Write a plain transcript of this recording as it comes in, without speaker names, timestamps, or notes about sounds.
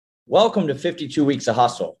Welcome to 52 Weeks of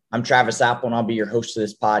Hustle. I'm Travis Apple, and I'll be your host of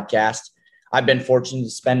this podcast. I've been fortunate to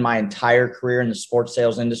spend my entire career in the sports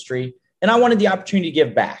sales industry, and I wanted the opportunity to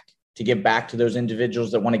give back to those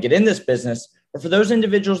individuals that want to get in this business, or for those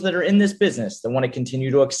individuals that are in this business that want to continue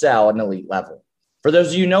to excel at an elite level. For those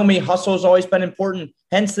of you who know me, hustle has always been important,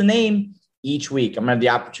 hence the name. Each week, I'm going to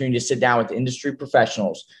have the opportunity to sit down with industry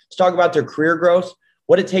professionals to talk about their career growth,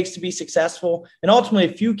 what it takes to be successful, and ultimately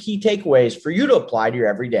a few key takeaways for you to apply to your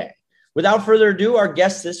everyday. Without further ado, our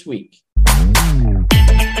guest this week.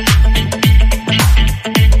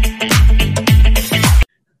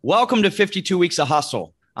 Welcome to 52 Weeks of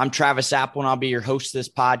Hustle. I'm Travis Apple, and I'll be your host of this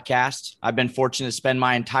podcast. I've been fortunate to spend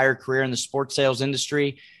my entire career in the sports sales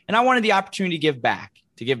industry, and I wanted the opportunity to give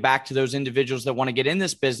back to those individuals that want to get in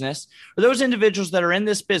this business, or those individuals that are in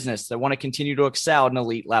this business that want to continue to excel at an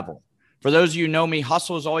elite level. For those of you who know me,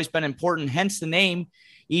 hustle has always been important, hence the name.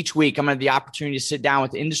 Each week, I'm going to have the opportunity to sit down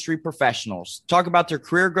with industry professionals, talk about their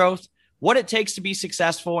career growth, what it takes to be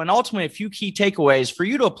successful, and ultimately a few key takeaways for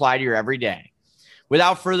you to apply to your everyday.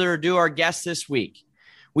 Without further ado, our guest this week.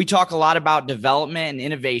 We talk a lot about development and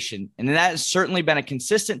innovation, and that has certainly been a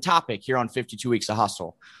consistent topic here on 52 Weeks of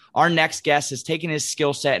Hustle. Our next guest has taken his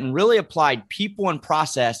skill set and really applied people and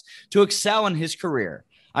process to excel in his career.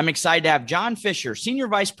 I'm excited to have John Fisher, Senior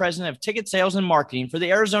Vice President of Ticket Sales and Marketing for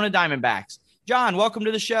the Arizona Diamondbacks. John, welcome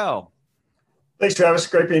to the show. Thanks, Travis.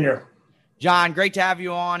 Great being here. John, great to have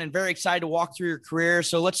you on and very excited to walk through your career.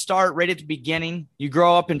 So let's start right at the beginning. You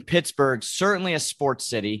grow up in Pittsburgh, certainly a sports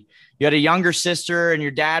city. You had a younger sister and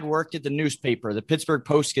your dad worked at the newspaper, the Pittsburgh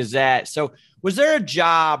Post-Gazette. So was there a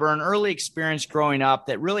job or an early experience growing up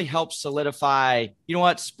that really helped solidify, you know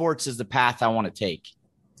what, sports is the path I want to take?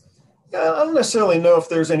 Yeah, I don't necessarily know if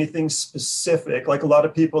there's anything specific. Like a lot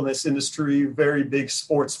of people in this industry, very big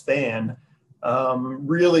sports fan.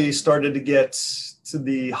 Really started to get to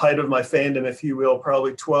the height of my fandom, if you will,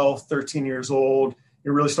 probably 12, 13 years old.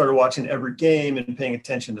 You really started watching every game and paying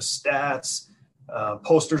attention to stats,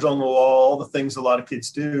 posters on the wall, all the things a lot of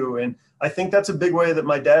kids do. And I think that's a big way that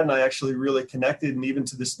my dad and I actually really connected. And even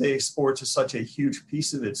to this day, sports is such a huge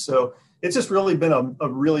piece of it. So it's just really been a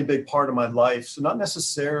really big part of my life. So not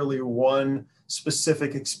necessarily one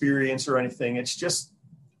specific experience or anything. It's just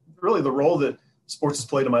really the role that sports has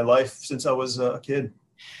played in my life since I was a kid.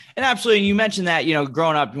 And absolutely. You mentioned that,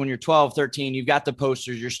 growing up when you're 12, 13, you've got the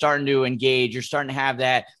posters, you're starting to engage, you're starting to have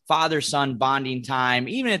that father-son bonding time.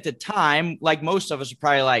 Even at the time, like most of us are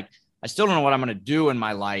probably like, I still don't know what I'm going to do in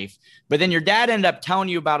my life. But then your dad ended up telling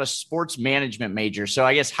you about a sports management major. So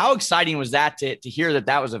I guess how exciting was that to hear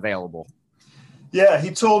that was available? Yeah,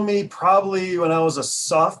 he told me probably when I was a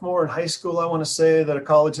sophomore in high school, I want to say, that a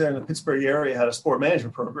college there in the Pittsburgh area had a sport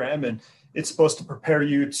management program, and it's supposed to prepare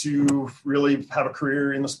you to really have a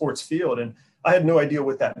career in the sports field. And I had no idea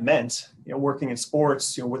what that meant, working in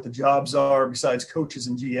sports, what the jobs are besides coaches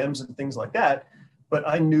and GMs and things like that. But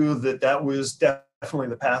I knew that was definitely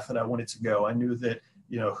the path that I wanted to go. I knew that,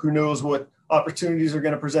 who knows what opportunities are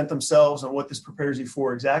going to present themselves and what this prepares you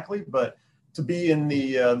for exactly. But to be in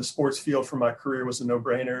the sports field for my career was a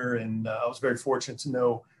no-brainer. And I was very fortunate to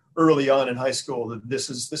know early on in high school that this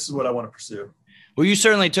is what I want to pursue. Well, you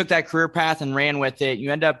certainly took that career path and ran with it.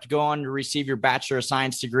 You end up going to receive your Bachelor of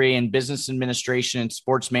Science degree in Business Administration and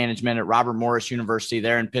Sports Management at Robert Morris University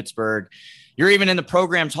there in Pittsburgh. You're even in the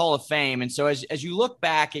program's Hall of Fame. And so as you look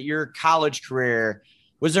back at your college career,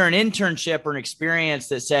 was there an internship or an experience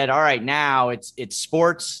that said, all right, now it's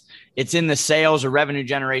sports, it's in the sales or revenue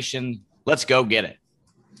generation, let's go get it?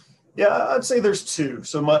 Yeah, I'd say there's two.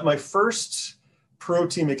 So my first pro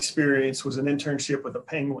team experience was an internship with the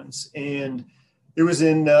Penguins, and it was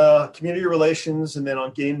in community relations, and then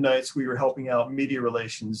on game nights, we were helping out media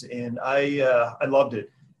relations, and I loved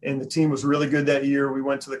it. And the team was really good that year. We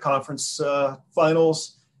went to the conference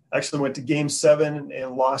finals, actually went to game 7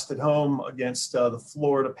 and lost at home against the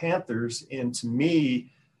Florida Panthers. And to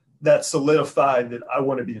me, that solidified that I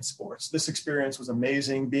want to be in sports. This experience was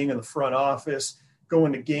amazing, being in the front office,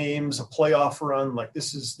 going to games, a playoff run, like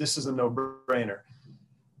this is a no-brainer.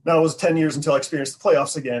 Now, it was 10 years until I experienced the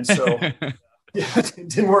playoffs again, so yeah, it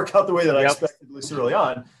didn't work out the way that I expected, at least early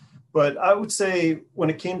on. But I would say when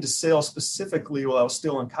it came to sales specifically, while I was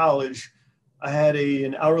still in college, I had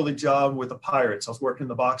an hourly job with the Pirates. I was working in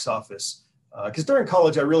the box office because during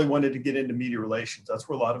college, I really wanted to get into media relations. That's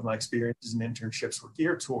where a lot of my experiences and internships were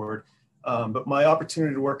geared toward. But my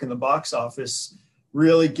opportunity to work in the box office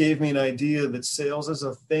really gave me an idea that sales is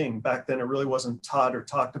a thing. Back then, it really wasn't taught or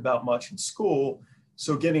talked about much in school.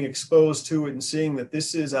 So getting exposed to it and seeing that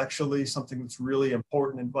this is actually something that's really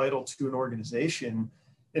important and vital to an organization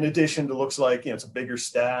in addition to looks like, it's a bigger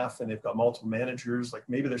staff and they've got multiple managers, like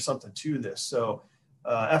maybe there's something to this. So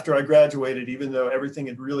after I graduated, even though everything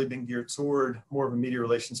had really been geared toward more of a media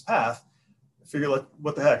relations path, I figured, like,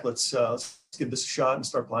 what the heck, let's give this a shot and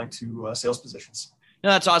start applying to sales positions. No,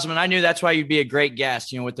 that's awesome. And I knew that's why you'd be a great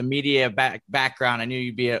guest, with the media background. I knew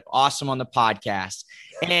you'd be awesome on the podcast.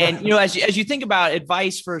 And, as you think about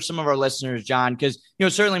advice for some of our listeners, John, because,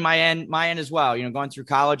 certainly my end as well, going through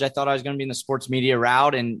college, I thought I was going to be in the sports media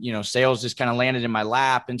route, and, sales just kind of landed in my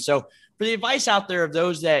lap. And so for the advice out there of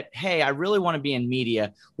those that, hey, I really want to be in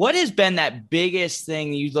media, what has been that biggest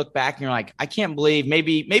thing that you look back and you're like, I can't believe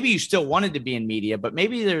maybe you still wanted to be in media, but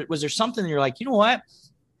maybe was there something that you're like, you know what?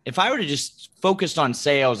 If I were to just focused on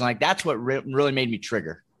sales, and like, that's what really made me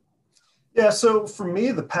trigger. Yeah. So for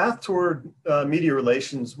me, the path toward media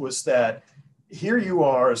relations was that here you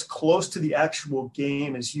are as close to the actual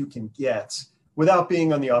game as you can get without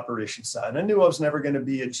being on the operations side. And I knew I was never going to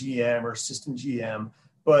be a GM or assistant GM,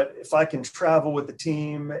 but if I can travel with the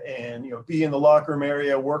team and, be in the locker room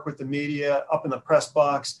area, work with the media, up in the press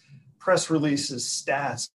box, press releases,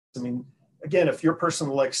 stats. I mean, again, if you're a person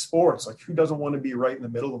who likes sports, like, who doesn't want to be right in the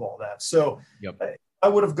middle of all that? So yep. I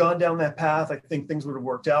would have gone down that path. I think things would have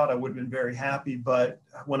worked out. I would have been very happy. But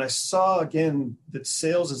when I saw, again, that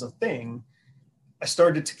sales is a thing, I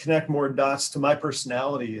started to connect more dots to my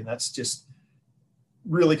personality. And that's just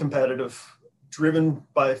really competitive, driven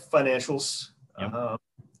by financials, yep.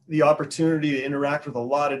 The opportunity to interact with a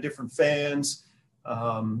lot of different fans.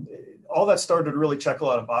 All that started to really check a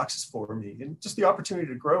lot of boxes for me, and just the opportunity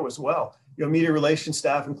to grow as well. Media relations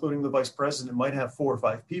staff, including the vice president, might have 4 or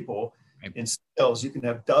 5 people. Right. In sales, you can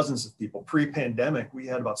have dozens of people. Pre-pandemic, we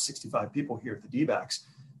had about 65 people here at the D-backs.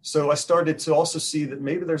 So I started to also see that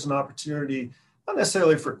maybe there's an opportunity, not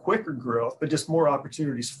necessarily for quicker growth, but just more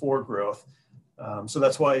opportunities for growth. So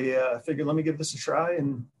that's why I figured, let me give this a try.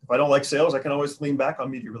 And if I don't like sales, I can always lean back on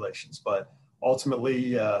media relations. But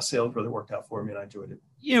ultimately, sales really worked out for me, and I enjoyed it.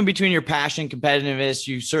 Between your passion, competitiveness,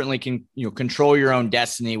 you certainly can, control your own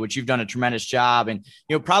destiny, which you've done a tremendous job. And,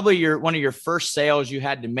 probably one of your first sales you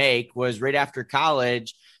had to make was right after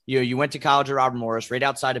college. You went to college at Robert Morris, right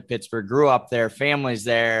outside of Pittsburgh, grew up there, family's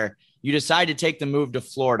there. You decided to take the move to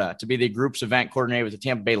Florida to be the group's event coordinator with the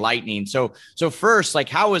Tampa Bay Lightning. So first, like,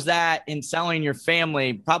 how was that in selling your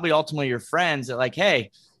family, probably ultimately your friends, that like, hey,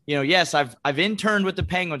 yes, I've interned with the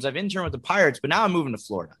Penguins, I've interned with the Pirates, but now I'm moving to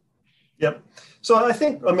Florida. Yep. So I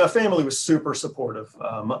think my family was super supportive.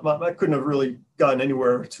 I couldn't have really gotten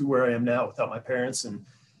anywhere to where I am now without my parents, and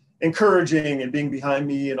encouraging and being behind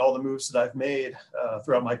me and all the moves that I've made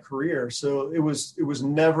throughout my career. So it was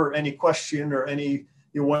never any question or any,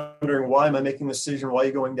 you're wondering, why am I making this decision? Why are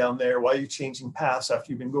you going down there? Why are you changing paths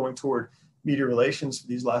after you've been going toward media relations for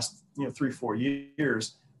these last 3-4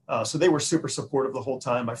 years? So they were super supportive the whole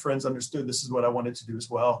time. My friends understood this is what I wanted to do as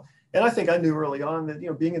well. And I think I knew early on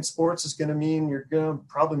that, being in sports is going to mean you're going to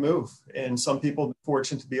probably move. And some people are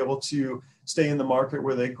fortunate to be able to stay in the market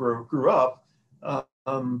where they grew up.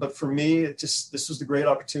 But for me, this was the great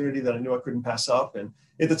opportunity that I knew I couldn't pass up. And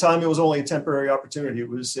at the time, it was only a temporary opportunity. It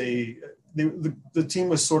was the team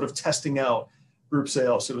was sort of testing out group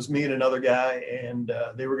sales. So it was me and another guy, and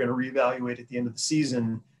they were going to reevaluate at the end of the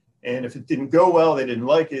season. And if it didn't go well, they didn't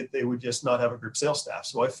like it, they would just not have a group sales staff.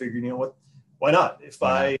 So I figured, why not? If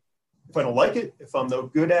I don't like it, if I'm no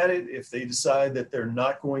good at it, if they decide that they're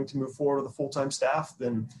not going to move forward with a full-time staff,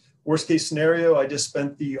 then worst case scenario, I just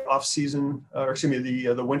spent the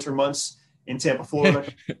the winter months in Tampa, Florida,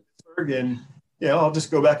 and I'll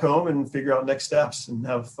just go back home and figure out next steps and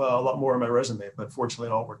have a lot more on my resume. But fortunately,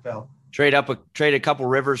 it all worked out. Trade a couple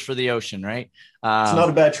rivers for the ocean, right? It's not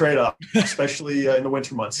a bad trade-off, especially in the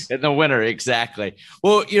winter months. In the winter, exactly.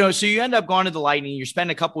 Well, so you end up going to the Lightning. You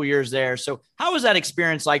spend a couple years there. So how was that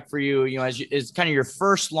experience like for you? As kind of your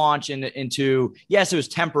first launch into yes, it was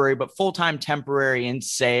temporary, but full-time temporary in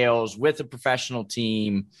sales with a professional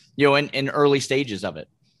team. In early stages of it.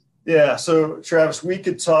 Yeah. So Travis, we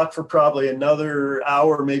could talk for probably another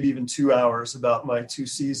hour, maybe even 2 hours about my 2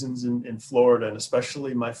 seasons in Florida, and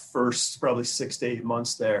especially my first probably 6 to 8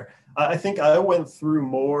 months there. I think I went through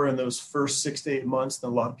more in those first 6 to 8 months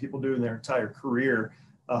than a lot of people do in their entire career.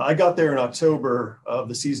 I got there in October of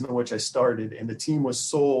the season in which I started, and the team was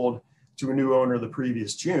sold to a new owner the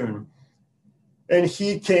previous June. And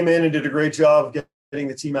he came in and did a great job of getting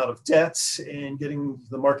the team out of debt and getting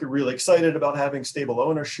the market really excited about having stable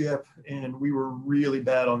ownership. And we were really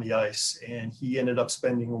bad on the ice, and he ended up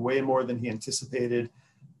spending way more than he anticipated.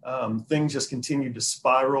 Things just continued to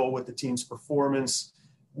spiral with the team's performance.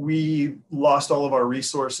 We lost all of our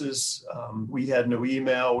resources. We had no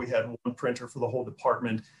email. We had one printer for the whole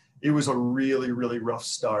department. it was a really, really rough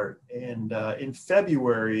start. And in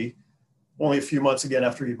February, only a few months again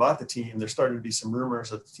after he bought the team, there started to be some rumors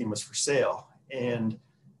that the team was for sale. And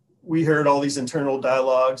we heard all these internal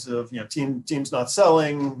dialogues of, team's not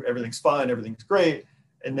selling, everything's fine, everything's great.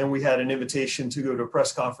 And then we had an invitation to go to a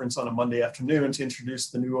press conference on a Monday afternoon to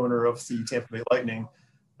introduce the new owner of the Tampa Bay Lightning,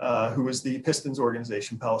 who was the Pistons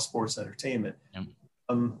organization, Palace Sports Entertainment. Yep.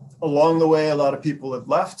 Along the way, a lot of people had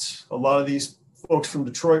left. A lot of these folks from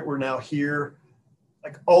Detroit were now here,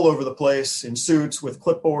 like all over the place in suits with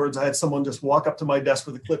clipboards. I had someone just walk up to my desk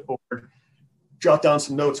with a clipboard, jot down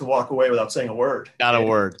some notes and walk away without saying a word. Not a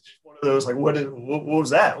word. One of those, like, what was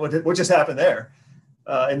that? What just happened there?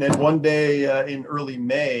 And then one day in early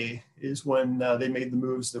May is when they made the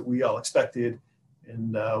moves that we all expected.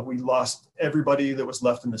 And we lost everybody that was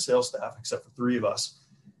left in the sales staff except for 3 of us.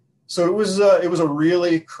 So it was a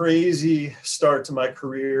really crazy start to my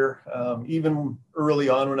career. Even early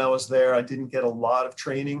on when I was there, I didn't get a lot of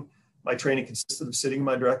training. My training consisted of sitting in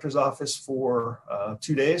my director's office for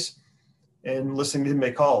 2 days and listening to him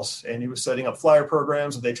make calls. And he was setting up flyer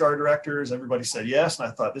programs with HR directors. Everybody said yes. And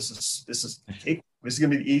I thought, this is cake. This is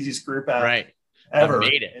going to be the easiest career path ever.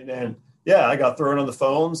 Made it. And then, I got thrown on the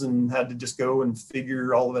phones and had to just go and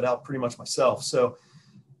figure all of it out pretty much myself. So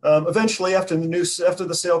eventually, after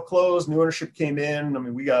the sale closed, new ownership came in. I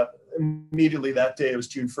mean, we got immediately that day. It was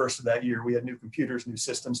June 1st of that year. We had new computers, new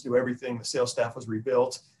systems, new everything. The sales staff was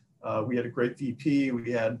rebuilt. We had a great VP.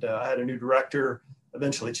 I had a new director.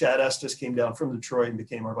 Eventually, Chad Estes came down from Detroit and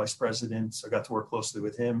became our vice president. So I got to work closely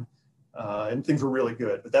with him. And things were really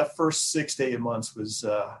good. But that first 6 to 8 months was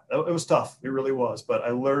tough. It really was. But I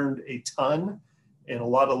learned a ton and a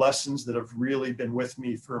lot of lessons that have really been with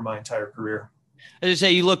me for my entire career. As I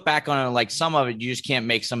say, you look back on it, like some of it, you just can't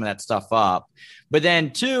make some of that stuff up. But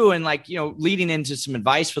then too, and leading into some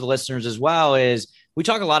advice for the listeners as well is we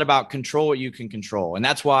talk a lot about control what you can control. And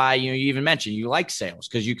that's why, you even mentioned you like sales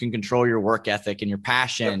because you can control your work ethic and your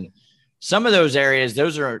passion. Yep. Some of those areas,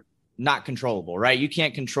 those are not controllable, right? You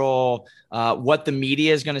can't control what the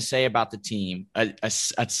media is going to say about the team, a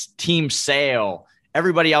team sale,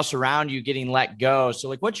 everybody else around you getting let go.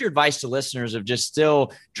 So what's your advice to listeners of just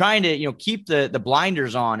still trying to, keep the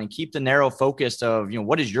blinders on and keep the narrow focus of,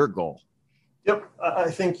 what is your goal? Yep. I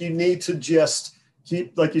think you need to just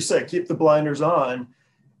keep, like you said, keep the blinders on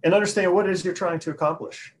and understand what it is you're trying to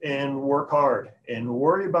accomplish and work hard and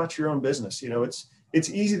worry about your own business. It's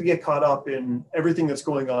easy to get caught up in everything that's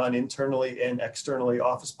going on internally and externally,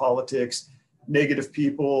 office politics, negative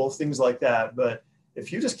people, things like that. But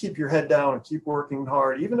if you just keep your head down and keep working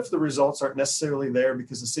hard, even if the results aren't necessarily there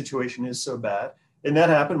because the situation is so bad, and that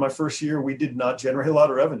happened my first year, we did not generate a lot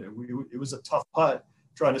of revenue. It was a tough putt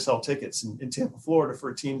trying to sell tickets in Tampa, Florida for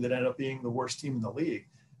a team that ended up being the worst team in the league.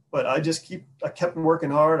 But I kept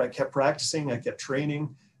working hard. I kept practicing. I kept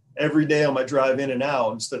training. Every day on my drive in and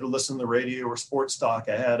out, instead of listening to the radio or sports talk,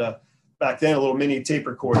 I had back then a little mini tape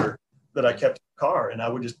recorder that I kept in the car, and I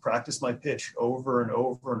would just practice my pitch over and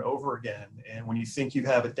over and over again. And when you think you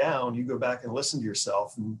have it down, you go back and listen to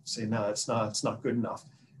yourself and say, no, it's not good enough.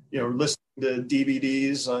 Listening to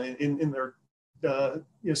DVDs in their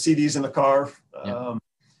CDs in the car,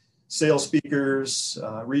 sales speakers,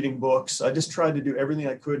 reading books. I just tried to do everything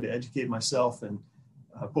I could to educate myself and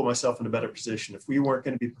put myself in a better position. If we weren't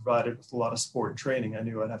going to be provided with a lot of support and training, I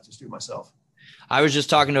knew I'd have to do it myself. I was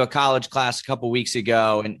just talking to a college class a couple of weeks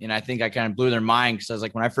ago, and I think I kind of blew their mind because I was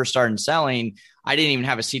like, when I first started selling, I didn't even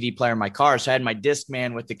have a CD player in my car. So I had my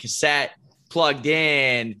Discman with the cassette plugged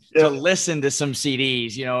in to listen to some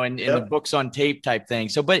CDs, and the books on tape type thing.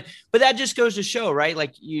 So, but that just goes to show, right?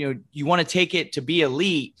 You want to take it to be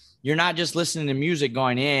elite. You're not just listening to music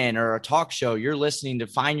going in or a talk show. You're listening to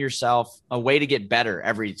find yourself a way to get better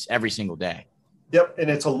every single day. Yep.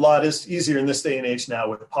 And it's a lot easier in this day and age now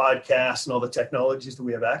with podcasts and all the technologies that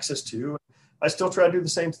we have access to. I still try to do the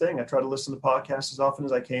same thing. I try to listen to podcasts as often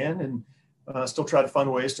as I can and still try to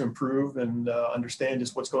find ways to improve and understand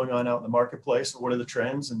just what's going on out in the marketplace and what are the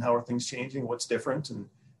trends and how are things changing, what's different. And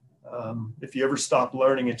if you ever stop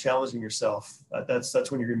learning and challenging yourself,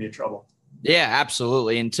 that's when you're going to be in trouble. Yeah,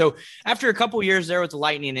 absolutely. And so after a couple of years there with the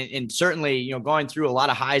Lightning and certainly, going through a lot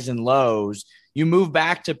of highs and lows, you moved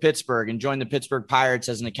back to Pittsburgh and joined the Pittsburgh Pirates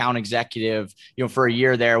as an account executive, for a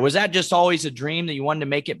year there. Was that just always a dream that you wanted to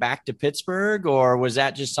make it back to Pittsburgh, or was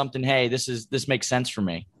that just something, hey, this makes sense for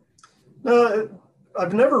me? No,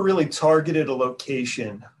 I've never really targeted a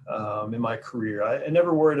location in my career. I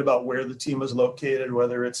never worried about where the team was located,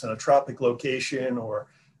 whether it's in a tropic location or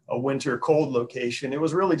a winter cold location. It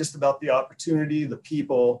was really just about the opportunity, the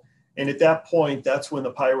people. And at that point, that's when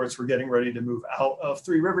the Pirates were getting ready to move out of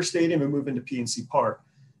Three River Stadium and move into PNC Park.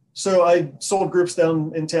 So I sold groups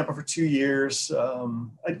down in Tampa for 2 years.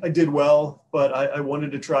 I did well, but I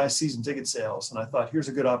wanted to try season ticket sales. And I thought, here's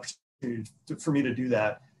a good opportunity for me to do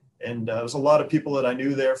that. And there was a lot of people that I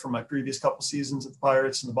knew there from my previous couple seasons at the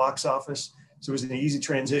Pirates and the box office. So it was an easy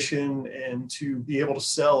transition. And to be able to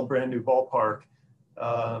sell a brand new ballpark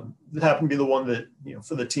that happened to be the one that,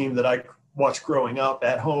 for the team that I watched growing up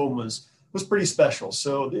at home was pretty special.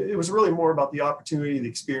 So it was really more about the opportunity, the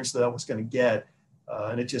experience that I was going to get.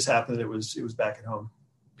 And it just happened that it was back at home.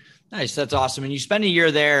 Nice. That's awesome. And you spend a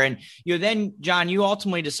year there, and then John, you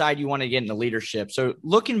ultimately decide you want to get into leadership. So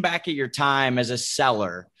looking back at your time as a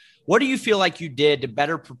seller, what do you feel like you did to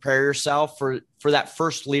better prepare yourself for that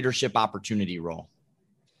first leadership opportunity role?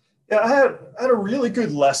 Yeah, I had a really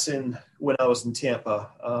good lesson when I was in Tampa.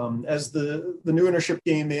 As the new ownership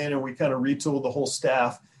came in and we kind of retooled the whole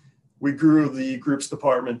staff, we grew the groups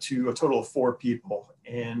department to a total of 4 people.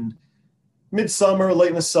 And midsummer, late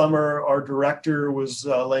in the summer, our director was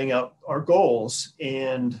laying out our goals.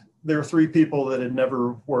 And there were 3 people that had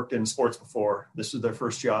never worked in sports before. This was their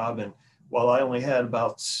first job. And while I only had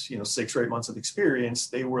about 6 or 8 months of experience,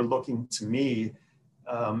 they were looking to me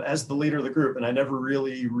as the leader of the group. And I never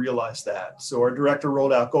really realized that. So our director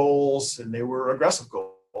rolled out goals, and they were aggressive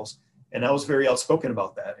goals. And I was very outspoken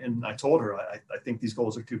about that. And I told her, I think these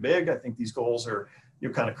goals are too big. I think these goals are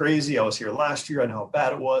kind of crazy. I was here last year. I know how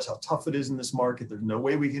bad it was, how tough it is in this market. There's no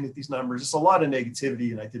way we can hit these numbers. It's a lot of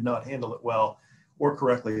negativity, and I did not handle it well or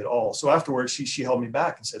correctly at all. So afterwards, she held me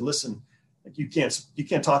back and said, listen, like you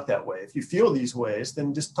can't talk that way. If you feel these ways,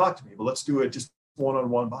 then just talk to me. But let's do it just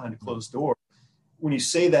one-on-one behind a closed door. When you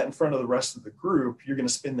say that in front of the rest of the group, you're going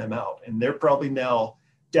to spin them out. And they're probably now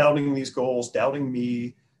doubting these goals, doubting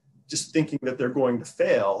me, just thinking that they're going to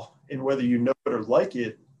fail. And whether you know it or like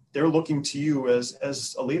it, they're looking to you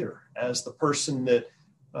as a leader, as the person that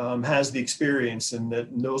has the experience and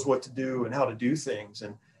that knows what to do and how to do things.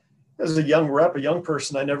 And as a young rep, a young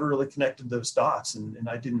person, I never really connected those dots, and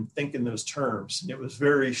I didn't think in those terms. And it was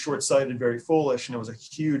very short-sighted, very foolish, and it was a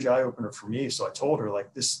huge eye-opener for me. So I told her,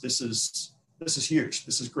 like, this is huge.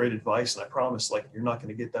 This is great advice, and I promise, like, you're not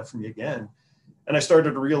going to get that from me again. And I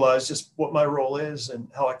started to realize just what my role is and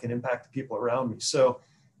how I can impact the people around me. So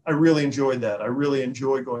I really enjoyed that. I really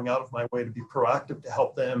enjoy going out of my way to be proactive, to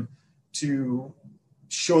help them, to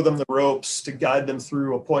show them the ropes, to guide them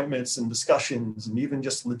through appointments and discussions, and even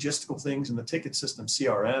just logistical things in the ticket system,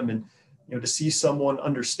 CRM, and to see someone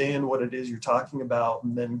understand what it is you're talking about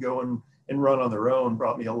and then go and run on their own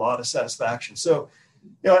brought me a lot of satisfaction. So,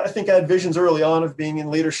 I think I had visions early on of being in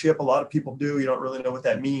leadership. A lot of people do. You don't really know what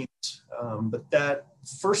that means. But that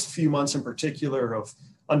first few months in particular of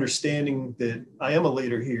understanding that I am a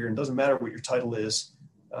leader here, and it doesn't matter what your title is,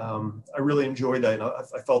 I really enjoyed that. And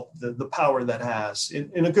I felt the power that has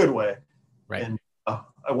in a good way. Right. And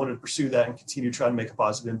I wanted to pursue that and continue trying to make a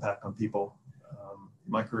positive impact on people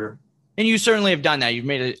in my career. And you certainly have done that. You've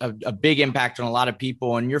made a big impact on a lot of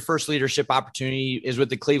people. And your first leadership opportunity is with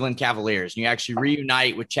the Cleveland Cavaliers. And you actually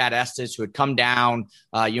reunite with Chad Estes, who had come down,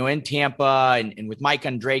 in Tampa, and with Mike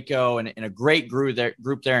Andreyko and a great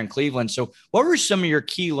group there in Cleveland. So what were some of your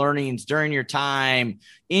key learnings during your time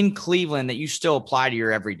in Cleveland that you still apply to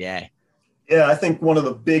your everyday? Yeah, I think one of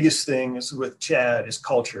the biggest things with Chad is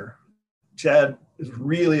culture. Chad is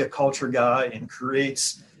really a culture guy and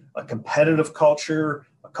creates a competitive culture,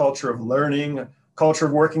 a culture of learning, a culture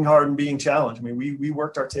of working hard and being challenged. I mean, we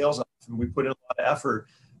worked our tails off and we put in a lot of effort,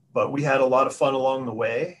 but we had a lot of fun along the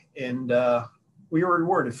way, and we were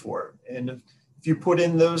rewarded for it. And if you put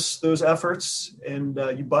in those efforts and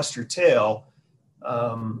you bust your tail,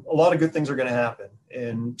 a lot of good things are going to happen.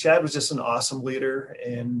 And Chad was just an awesome leader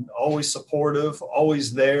and always supportive,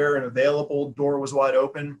 always there and available. Door was wide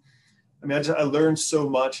open. I mean, I learned so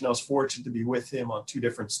much, and I was fortunate to be with him on 2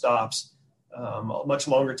 different stops, a much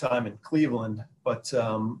longer time in Cleveland, but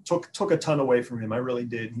took a ton away from him. I really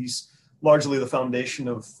did. He's largely the foundation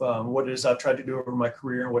of what it is I've tried to do over my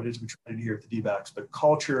career and what it is we try to do here at the D-backs. But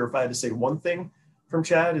culture, if I had to say one thing from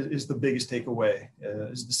Chad, is the biggest takeaway,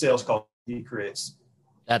 is the sales culture he creates.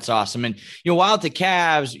 That's awesome. And, while at the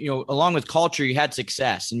Cavs, along with culture, you had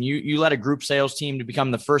success, and you led a group sales team to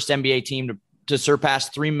become the first NBA team to surpass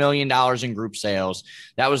 $3 million in group sales.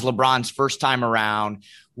 That was LeBron's first time around.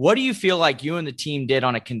 What do you feel like you and the team did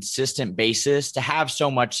on a consistent basis to have so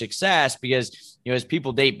much success? Because, as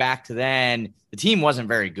people date back to then, the team wasn't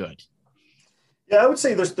very good. Yeah, I would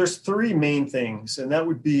say there's 3 main things, and that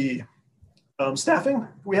would be staffing.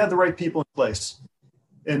 We had the right people in place.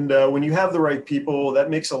 And when you have the right people, that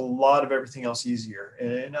makes a lot of everything else easier.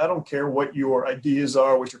 And I don't care what your ideas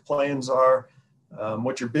are, what your plans are,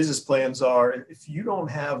 what your business plans are. If you don't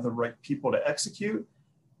have the right people to execute,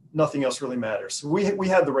 nothing else really matters. So we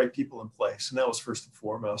had the right people in place, and that was first and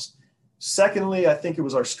foremost. Secondly, I think it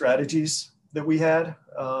was our strategies that we had.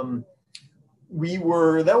 That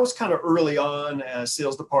was kind of early on as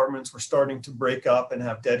sales departments were starting to break up and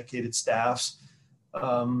have dedicated staffs.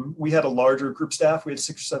 We had a larger group staff. We had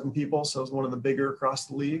 6 or 7 people, so it was one of the bigger across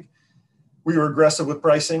the league. We were aggressive with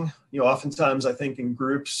pricing. Oftentimes I think in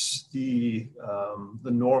groups, the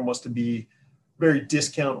norm was to be very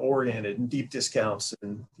discount oriented and deep discounts,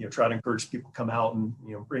 and try to encourage people to come out and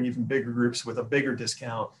bring even bigger groups with a bigger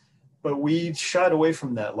discount. But we shied away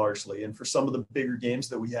from that largely. And for some of the bigger games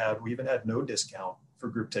that we had, we even had no discount for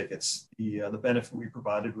group tickets. The benefit we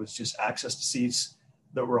provided was just access to seats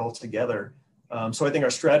that were all together. So I think our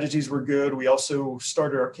strategies were good. We also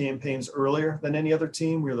started our campaigns earlier than any other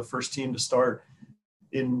team. We were the first team to start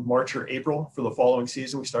in March or April for the following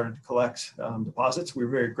season. We started to collect deposits. We were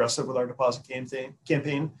very aggressive with our deposit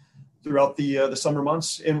campaign throughout the summer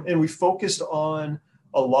months. And we focused on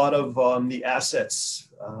a lot of the assets,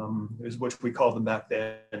 which we called them back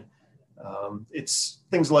then. It's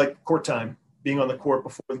things like court time, being on the court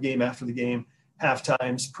before the game, after the game, half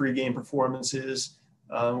times, pre-game performances.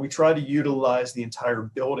 We try to utilize the entire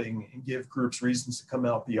building and give groups reasons to come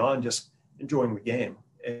out beyond just enjoying the game.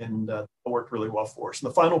 And it worked really well for us.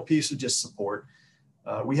 And the final piece is just support.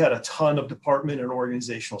 We had a ton of department and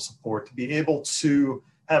organizational support to be able to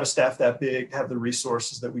have a staff that big, have the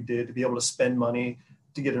resources that we did, to be able to spend money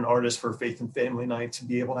to get an artist for Faith and Family Night, to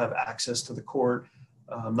be able to have access to the court,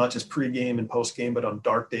 not just pregame and postgame, but on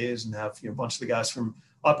dark days, and have a bunch of the guys from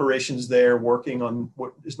operations there working on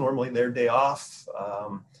what is normally their day off,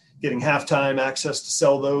 getting halftime access to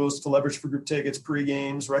sell those, to leverage for group tickets,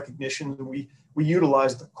 pre-games, recognition. And we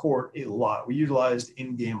utilized the court a lot. We utilized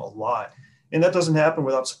in-game a lot. And that doesn't happen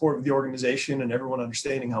without support of the organization and everyone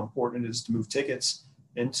understanding how important it is to move tickets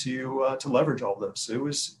and to leverage all of those. So it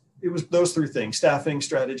was those 3 things: staffing,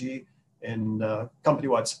 strategy, and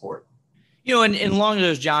company-wide support. And along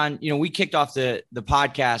those, John, we kicked off the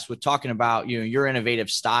podcast with talking about, your innovative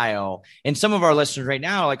style, and some of our listeners right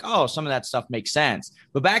now are like, oh, some of that stuff makes sense.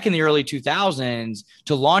 But back in the early 2000s,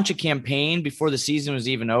 to launch a campaign before the season was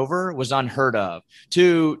even over was unheard of.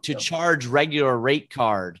 To charge regular rate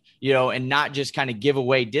card, and not just kind of give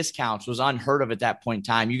away discounts was unheard of at that point in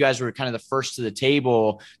time. You guys were kind of the first to the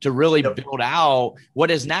table to really build out what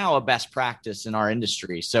is now a best practice in our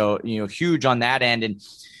industry. So, huge on that end. And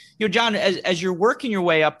John, as you're working your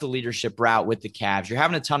way up the leadership route with the Cavs, you're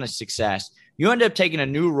having a ton of success. You end up taking a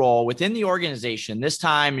new role within the organization. This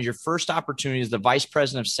time, your first opportunity as the vice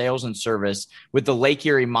president of sales and service with the Lake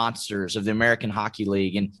Erie Monsters of the American Hockey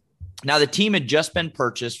League. And now the team had just been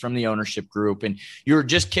purchased from the ownership group, and you were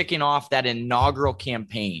just kicking off that inaugural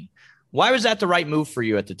campaign. Why was that the right move for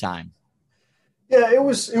you at the time? Yeah, it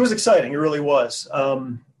was exciting. It really was.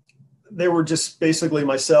 They were just basically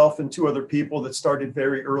myself and 2 other people that started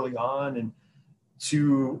very early on, and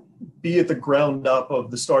to be at the ground up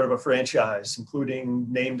of the start of a franchise,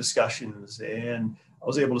 including name discussions. And I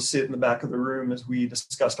was able to sit in the back of the room as we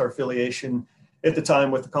discussed our affiliation at the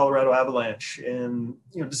time with the Colorado Avalanche, and,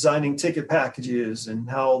 designing ticket packages and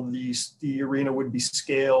how the arena would be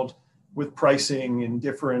scaled with pricing and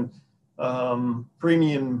different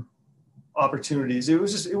premium opportunities. It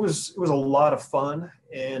was a lot of fun.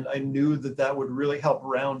 And I knew that would really help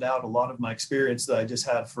round out a lot of my experience that I just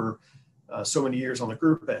had for so many years on the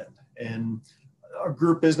group end. And our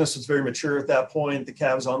group business was very mature at that point. The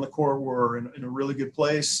Cavs on the court were in a really good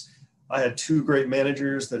place. I had 2 great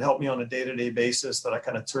managers that helped me on a day-to-day basis that I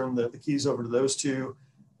kind of turned the keys over to those 2.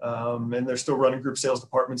 And they're still running group sales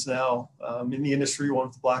departments now in the industry, one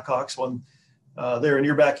with the Blackhawks, one there in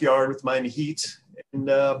your backyard with Miami Heat.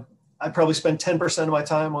 And I probably spend 10% of my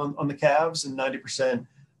time on the Cavs and 90%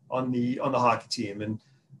 on the hockey team. And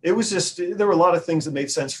it was just, there were a lot of things that made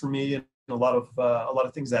sense for me, and a lot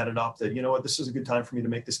of things added up that, this is a good time for me to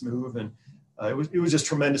make this move. And it was just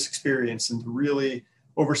tremendous experience, and to really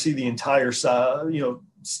oversee the entire side,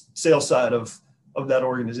 sales side of that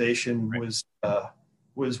organization was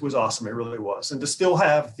awesome. It really was. And to still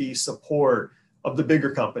have the support of the bigger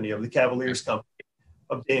company, of the Cavaliers company,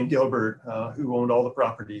 of Dan Gilbert, who owned all the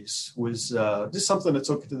properties, was just something that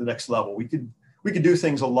took it to the next level. We could do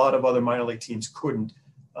things a lot of other minor league teams couldn't.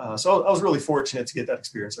 So I was really fortunate to get that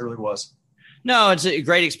experience. I really was. No, it's a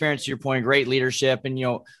great experience to your point, great leadership. And,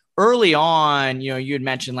 early on, you had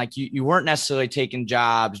mentioned like you weren't necessarily taking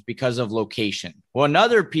jobs because of location. Well,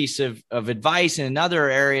 another piece of advice and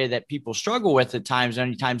another area that people struggle with at times,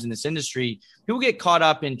 many times in this industry, people get caught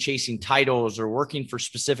up in chasing titles or working for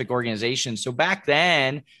specific organizations. So back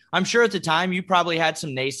then, I'm sure at the time you probably had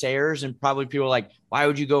some naysayers and probably people like, why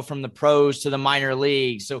would you go from the pros to the minor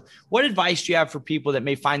leagues? So what advice do you have for people that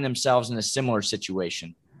may find themselves in a similar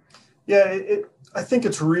situation? Yeah, I think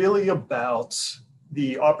it's really about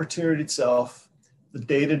the opportunity itself, the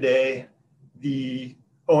day-to-day, the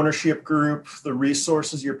ownership group, the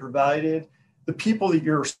resources you're provided, the people that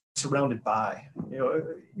you're surrounded by.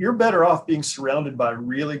 You're better off being surrounded by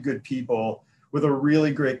really good people with a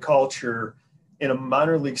really great culture in a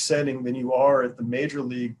minor league setting than you are at the major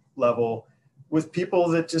league level with people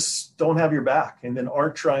that just don't have your back and then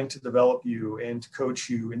aren't trying to develop you and to coach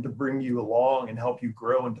you and to bring you along and help you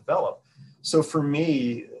grow and develop. So for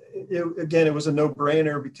me, it was a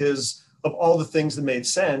no-brainer because of all the things that made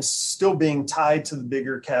sense. Still being tied to the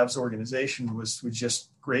bigger Cavs organization was just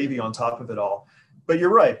gravy on top of it all. But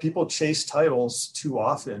you're right. People chase titles too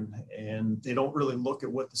often, and they don't really look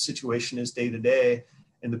at what the situation is day to day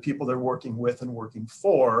and the people they're working with and working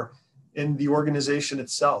for in the organization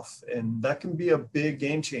itself. And that can be a big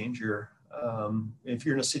game changer if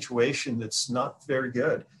you're in a situation that's not very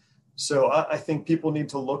good. So I think people need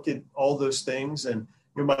to look at all those things. And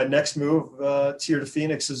my next move here to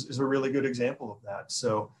Phoenix is a really good example of that.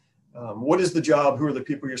 So what is the job? Who are the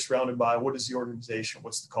people you're surrounded by? What is the organization?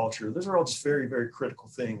 What's the culture? Those are all just very, very critical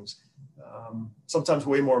things. Sometimes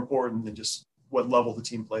way more important than just what level the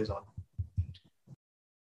team plays on.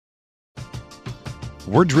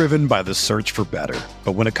 We're driven by the search for better.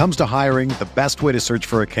 But when it comes to hiring, the best way to search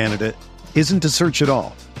for a candidate isn't to search at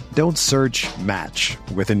all. Don't search, match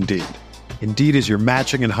with Indeed. Indeed is your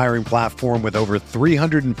matching and hiring platform with over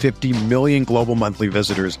 350 million global monthly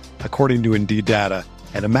visitors, according to Indeed data,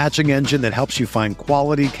 and a matching engine that helps you find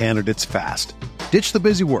quality candidates fast. Ditch the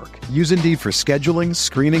busy work. Use Indeed for scheduling,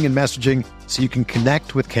 screening, and messaging so you can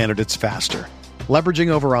connect with candidates faster. Leveraging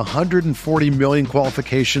over 140 million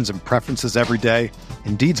qualifications and preferences every day,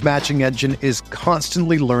 Indeed's matching engine is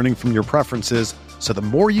constantly learning from your preferences, so the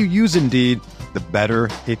more you use Indeed, the better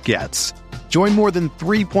it gets. Join more than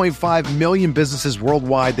 3.5 million businesses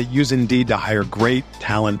worldwide that use Indeed to hire great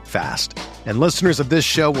talent fast. And listeners of this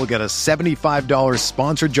show will get a $75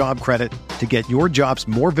 sponsored job credit to get your jobs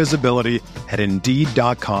more visibility at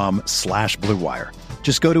Indeed.com/Blue Wire.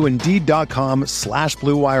 Just go to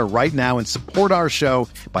Indeed.com/Blue Wire right now and support our show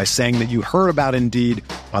by saying that you heard about Indeed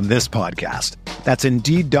on this podcast. That's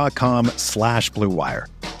Indeed.com/Blue Wire.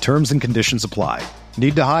 Terms and conditions apply.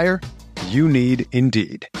 Need to hire? You need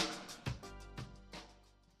Indeed.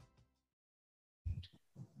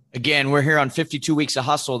 Again, we're here on 52 Weeks of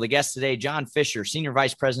Hustle. The guest today, John Fisher, Senior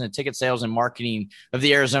Vice President of Ticket Sales and Marketing of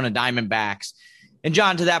the Arizona Diamondbacks. And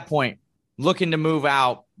John, to that point, looking to move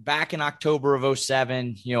out back in October of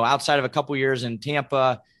 2007, outside of a couple years in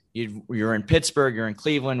Tampa, you're in Pittsburgh, you're in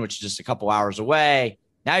Cleveland, which is just a couple hours away.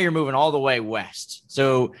 Now you're moving all the way west.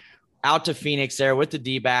 So out to Phoenix there with the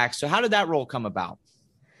D-backs. So how did that role come about?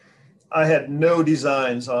 I had no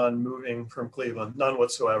designs on moving from Cleveland, none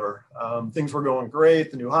whatsoever. Things were going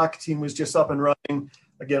great. The new hockey team was just up and running.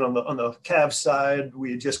 Again, on the Cavs side,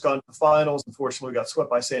 we had just gone to the finals. Unfortunately, we got swept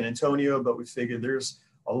by San Antonio, but we figured there's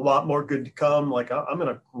a lot more good to come. Like, I'm in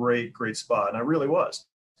a great, great spot, and I really was.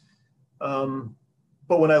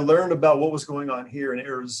 But when I learned about what was going on here in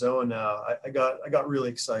Arizona, I got really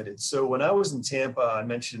excited. So when I was in Tampa, I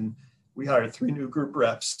mentioned we hired 3 new group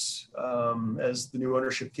reps as the new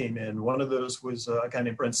ownership came in. One of those was a guy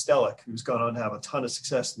named Brent Stellick, who's gone on to have a ton of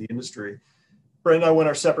success in the industry. Brent and I went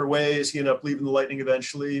our separate ways. He ended up leaving the Lightning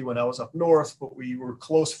eventually when I was up north, but we were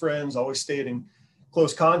close friends, always stayed in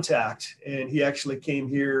close contact. And he actually came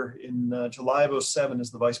here in July of 2007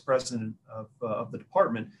 as the vice president of the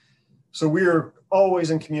department. So we were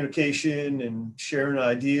always in communication and sharing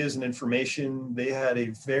ideas and information. They had a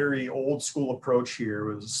very old school approach here.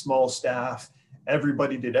 It was a small staff.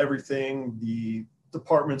 Everybody did everything. The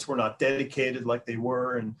departments were not dedicated like they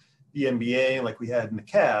were in the NBA, like we had in the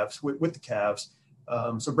Cavs, with the Cavs.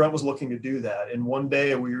 So Brent was looking to do that. And one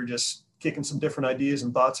day we were just kicking some different ideas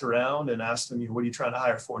and thoughts around and asked him, what are you trying to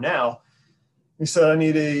hire for now? He said, I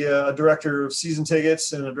need a director of season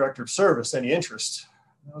tickets and a director of service. Any interest?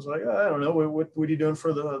 I was like, I don't know. What are you doing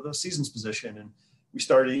for the seasons position? And we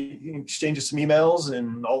started exchanging some emails,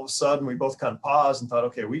 and all of a sudden we both kind of paused and thought,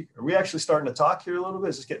 okay, are we actually starting to talk here a little bit?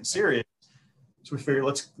 Is this getting serious? So we figured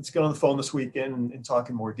let's get on the phone this weekend and talk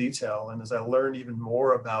in more detail. And as I learned even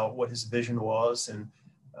more about what his vision was and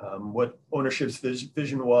what ownership's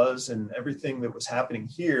vision was, and everything that was happening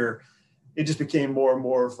here, it just became more and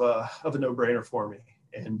more of a no-brainer for me.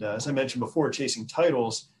 And as I mentioned before, chasing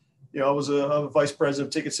titles, I was a vice president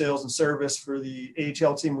of ticket sales and service for the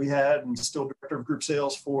AHL team we had, and still director of group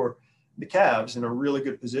sales for the Cavs, in a really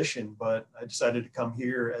good position. But I decided to come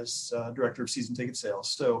here as director of season ticket sales.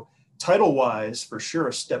 So title-wise, for sure,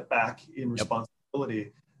 a step back in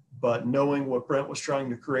responsibility. But knowing what Brent was trying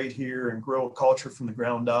to create here and grow a culture from the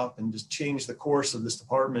ground up and just change the course of this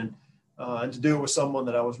department, and to do it with someone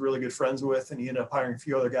that I was really good friends with, and he ended up hiring a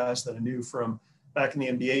few other guys that I knew from back in the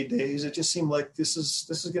NBA days, it just seemed like this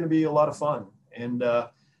is going to be a lot of fun. And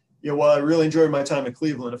while I really enjoyed my time in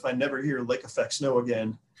Cleveland, if I never hear lake effect snow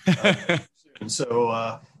again, soon.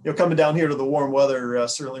 So coming down here to the warm weather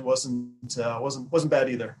certainly wasn't bad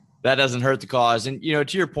either. That doesn't hurt the cause. And,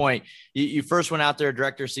 to your point, you first went out there,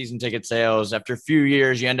 director of season ticket sales. After a few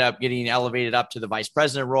years, you end up getting elevated up to the vice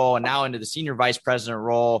president role, and now into the senior vice president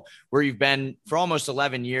role, where you've been for almost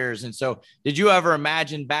 11 years. And so did you ever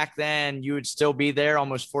imagine back then you would still be there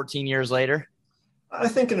almost 14 years later? I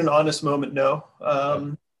think in an honest moment, no.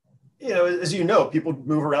 As people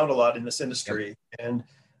move around a lot in this industry. And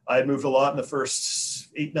I had moved a lot in the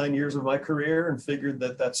first 8-9 years of my career, and figured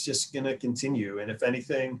that that's just going to continue. And if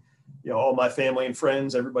anything, all my family and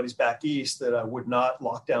friends, everybody's back east, that I would not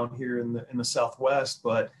lock down here in the Southwest.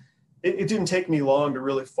 But it didn't take me long to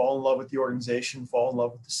really fall in love with the organization, fall in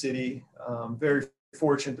love with the city. Very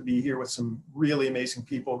fortunate to be here with some really amazing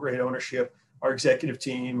people, great ownership. Our executive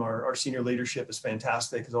team, our senior leadership is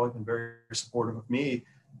fantastic, has always been very supportive of me.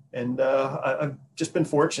 And I've just been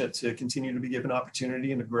fortunate to continue to be given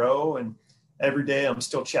opportunity and to grow. And every day I'm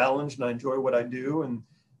still challenged, and I enjoy what I do. And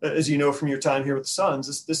as you know from your time here with the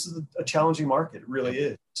Suns, this is a challenging market. It really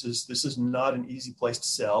is. This is not an easy place to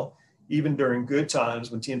sell, even during good times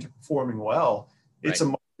when teams are performing well. It's a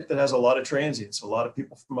market that has a lot of transients, a lot of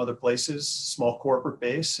people from other places, small corporate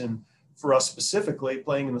base. And for us specifically,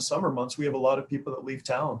 playing in the summer months, we have a lot of people that leave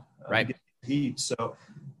town. Get heat. So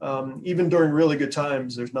even during really good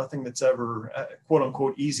times, there's nothing that's ever quote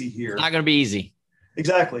unquote easy here. It's not going to be easy.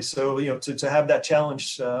 Exactly. So, to have that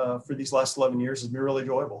challenge for these last 11 years has been really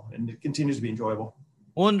enjoyable, and it continues to be enjoyable.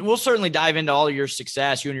 Well, and we'll certainly dive into all of your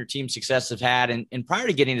success, you and your team's success have had. And prior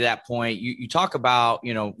to getting to that point, you talk about,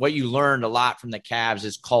 what you learned a lot from the Cavs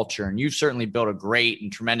is culture. And you've certainly built a great and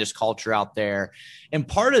tremendous culture out there. And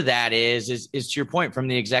part of that is to your point, from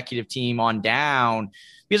the executive team on down,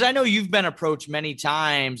 because I know you've been approached many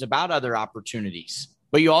times about other opportunities,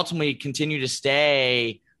 but you ultimately continue to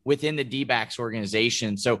stay within the D-backs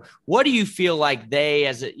organization. So what do you feel like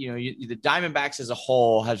they, the Diamondbacks as a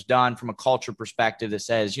whole, has done from a culture perspective that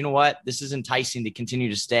says, this is enticing to continue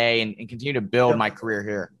to stay and continue to build my career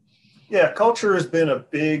here? Yeah, culture has been a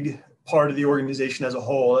big part of the organization as a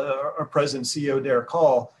whole. Our president, CEO, Derek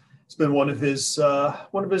Hall, it's been one of his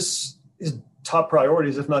top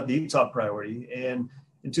priorities, if not the top priority. And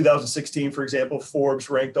in 2016, for example, Forbes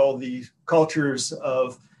ranked all the cultures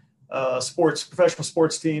of professional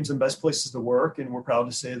sports teams and best places to work, and we're proud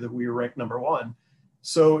to say that we were ranked number one.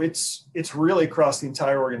 So it's really across the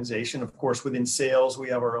entire organization. Of course, within sales, we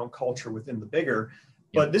have our own culture within the bigger,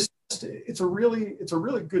 but it's a really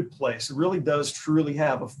good place. It really does truly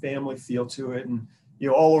have a family feel to it, and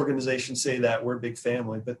all organizations say that we're a big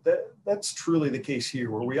family, but that's truly the case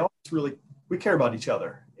here, where we care about each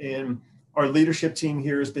other. And our leadership team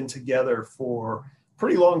here has been together for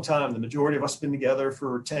pretty long time. The majority of us have been together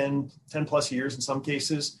for 10 plus years in some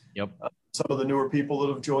cases. Some of the newer people that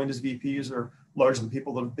have joined as VPs are largely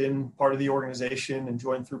people that have been part of the organization and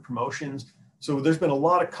joined through promotions. So there's been a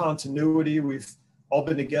lot of continuity. We've all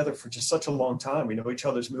been together for just such a long time. We know each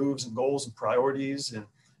other's moves and goals and priorities, and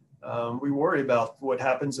we worry about what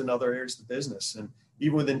happens in other areas of the business. And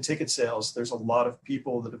even within ticket sales, there's a lot of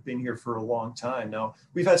people that have been here for a long time. Now,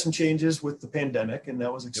 we've had some changes with the pandemic, and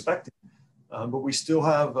that was expected. But we still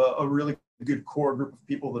have a really good core group of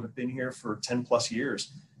people that have been here for 10 plus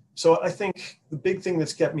years. So I think the big thing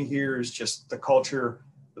that's kept me here is just the culture,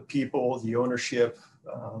 the people, the ownership.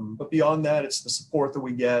 But beyond that, it's the support that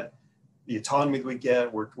we get, the autonomy that we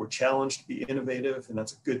get. We're challenged to be innovative, and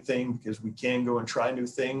that's a good thing because we can go and try new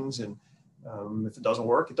things. And if it doesn't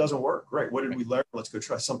work, it doesn't work. Great. What did we learn? Let's go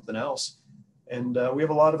try something else. And we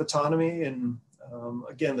have a lot of autonomy, and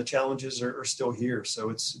again, the challenges are still here. So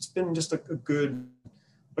it's been just a good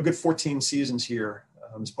 14 seasons here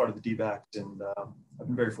as part of the D-backs, and I've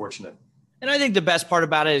been very fortunate. And I think the best part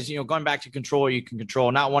about it is, going back to control, you can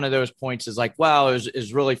control. Not one of those points is like, well, it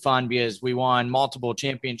was really fun because we won multiple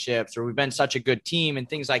championships, or we've been such a good team and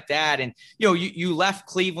things like that. And, you left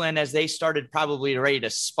Cleveland as they started probably ready to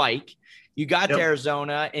spike. You got to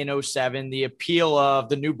Arizona in 2007, the appeal of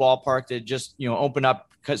the new ballpark that just, opened up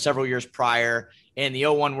several years prior, and the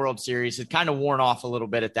 2001 World Series had kind of worn off a little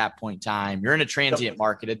bit at that point in time. You're in a transient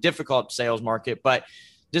market, a difficult sales market, but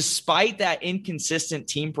despite that inconsistent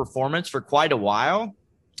team performance for quite a while,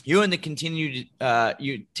 you and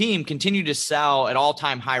the team continued to sell at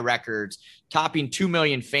all-time high records, topping 2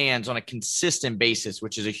 million fans on a consistent basis,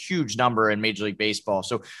 which is a huge number in Major League Baseball.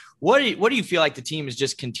 So what do you feel like the team is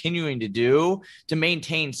just continuing to do to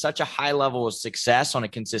maintain such a high level of success on a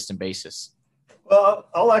consistent basis? Well,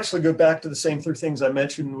 I'll actually go back to the same three things I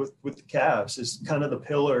mentioned with the Cavs is kind of the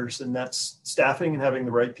pillars, and that's staffing and having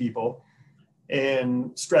the right people,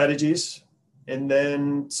 and strategies, and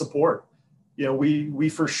then support. We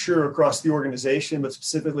for sure across the organization, but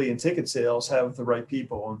specifically in ticket sales, have the right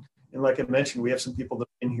people. And like I mentioned, we have some people that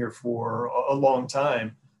have been here for a long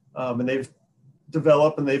time, and they've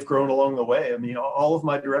developed and they've grown along the way. I mean, all of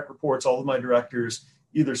my direct reports, all of my directors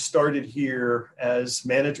either started here as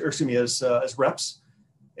as reps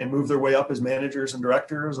and moved their way up as managers and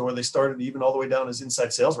directors, or they started even all the way down as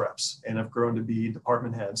inside sales reps and have grown to be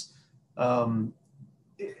department heads.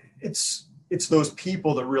 It's those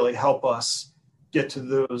people that really help us get to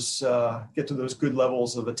those good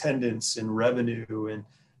levels of attendance and revenue, and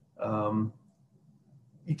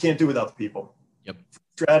you can't do without the people. Yep.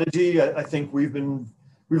 Strategy, I think we've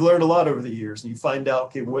learned a lot over the years, and you find out,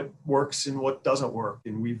 okay, what works and what doesn't work.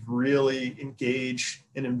 And we've really engaged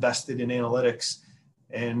and invested in analytics,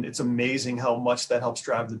 and it's amazing how much that helps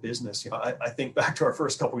drive the business. I think back to our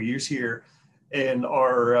first couple of years here, and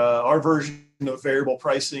our version of variable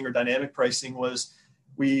pricing or dynamic pricing was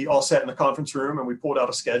we all sat in the conference room and we pulled out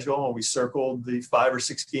a schedule and we circled the 5 or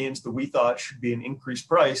 6 games that we thought should be an increased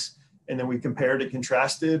price. And then we compared and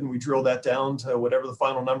contrasted, and we drilled that down to whatever the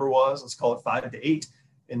final number was. Let's call it 5 to 8.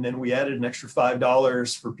 And then we added an extra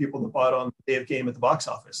 $5 for people that bought on the day of game at the box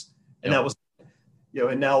office. And that was,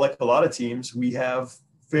 and now like a lot of teams, we have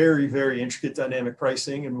very, very intricate dynamic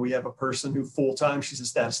pricing, and we have a person who full-time, she's a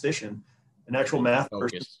statistician, an actual math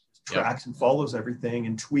person, tracks and follows everything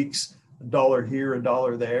and tweaks a dollar here, a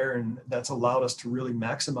dollar there. And that's allowed us to really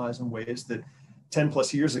maximize in ways that 10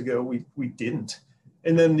 plus years ago, we didn't.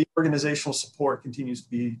 And then the organizational support continues to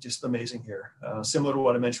be just amazing here. Similar to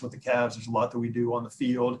what I mentioned with the Cavs, there's a lot that we do on the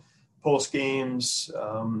field, post games,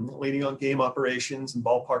 leading on game operations and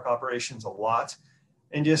ballpark operations a lot.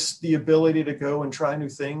 And just the ability to go and try new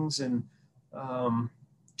things and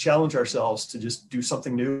challenge ourselves to just do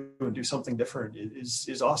something new and do something different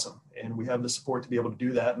is awesome. And we have the support to be able to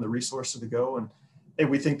do that and the resources to go. And hey,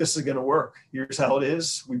 we think this is going to work. Here's how it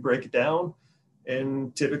is. We break it down.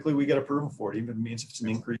 And typically we get approval for it, even if it means if it's an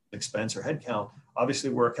increase in expense or headcount. Obviously,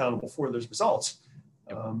 we're accountable for those results.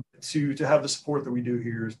 To have the support that we do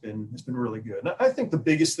here has been really good. And I think the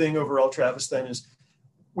biggest thing overall, Travis, then is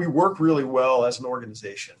we work really well as an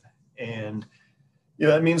organization. And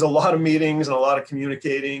that means a lot of meetings and a lot of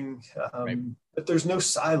communicating, but there's no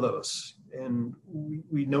silos. And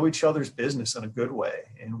we know each other's business in a good way,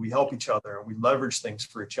 and we help each other, and we leverage things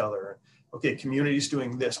for each other. Okay, community's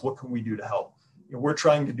doing this. What can we do to help? We're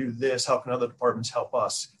trying to do this. How can other departments help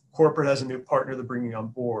us? Corporate has a new partner they're bringing on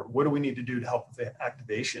board. What do we need to do to help with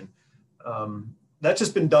activation? That's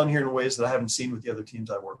just been done here in ways that I haven't seen with the other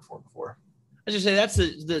teams I've worked for before. I was just say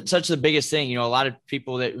that's such the biggest thing. A lot of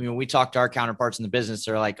people that we talk to our counterparts in the business,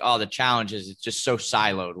 they're like, "Oh, the challenge is it's just so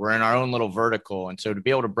siloed. We're in our own little vertical." And so to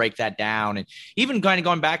be able to break that down, and even kind of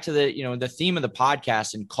going back to the theme of the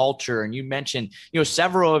podcast and culture, and you mentioned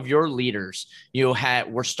several of your leaders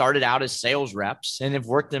were started out as sales reps and have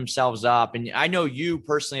worked themselves up. And I know you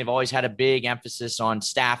personally have always had a big emphasis on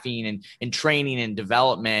staffing and training and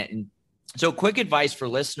development. And so quick advice for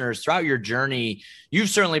listeners throughout your journey, you've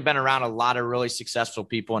certainly been around a lot of really successful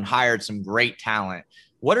people and hired some great talent.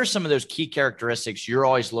 What are some of those key characteristics you're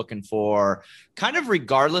always looking for, kind of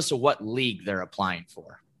regardless of what league they're applying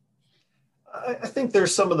for? I think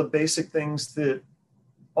there's some of the basic things that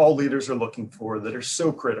all leaders are looking for that are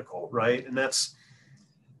so critical, right? And that's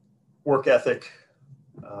work ethic,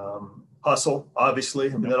 hustle, obviously.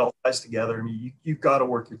 I mean, that all ties together. I mean, you've got to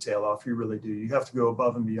work your tail off. You really do. You have to go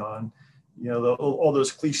above and beyond. All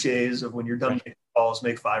those cliches of when you're done making calls,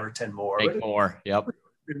 make 5 or 10 more. Make more. Yep.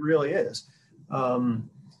 It really is.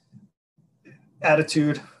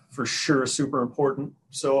 Attitude for sure is super important.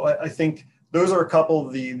 So I think those are a couple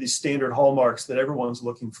of the standard hallmarks that everyone's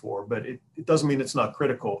looking for, but it doesn't mean it's not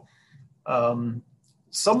critical.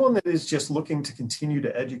 Someone that is just looking to continue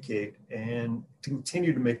to educate and to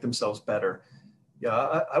continue to make themselves better.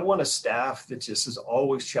 Yeah, I want a staff that just is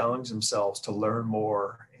always challenging themselves to learn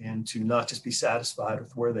more and to not just be satisfied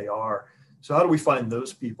with where they are. So how do we find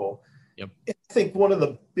those people? Yep. I think one of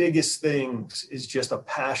the biggest things is just a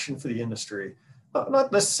passion for the industry.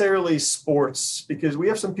 Not necessarily sports, because we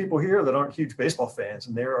have some people here that aren't huge baseball fans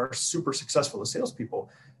and they are super successful as salespeople,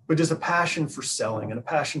 but just a passion for selling and a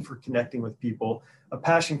passion for connecting with people, a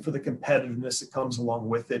passion for the competitiveness that comes along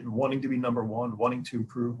with it, and wanting to be number one, wanting to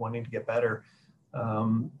improve, wanting to get better.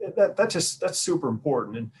 That's super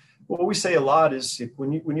important. And what we say a lot is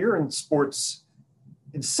when you're in sports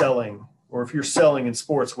in selling, or if you're selling in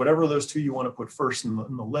sports, whatever those two you want to put first in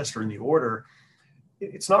the list or in the order,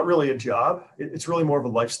 it's not really a job. It's really more of a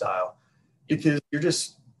lifestyle, because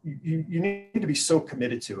you need to be so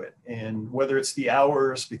committed to it. And whether it's the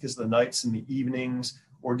hours because of the nights and the evenings,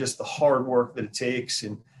 or just the hard work that it takes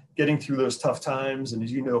and getting through those tough times. And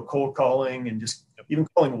as you know, cold calling and just even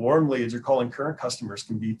calling warm leads or calling current customers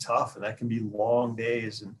can be tough, and that can be long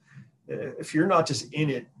days. And if you're not just in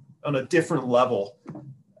it on a different level,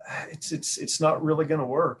 it's not really going to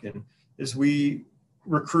work. And as we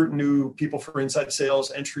recruit new people for inside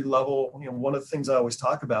sales, entry level, one of the things I always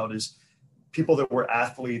talk about is people that were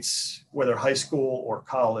athletes, whether high school or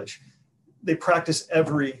college, they practice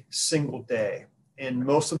every single day. And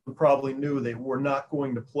most of them probably knew they were not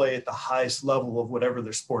going to play at the highest level of whatever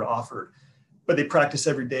their sport offered, but they practice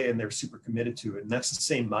every day and they're super committed to it. And that's the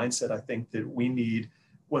same mindset I think that we need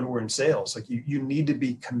when we're in sales. Like you need to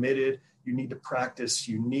be committed, you need to practice,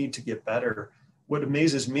 you need to get better. What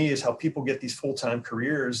amazes me is how people get these full-time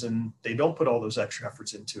careers and they don't put all those extra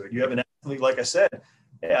efforts into it. You have an athlete, like I said,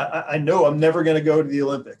 I know I'm never going to go to the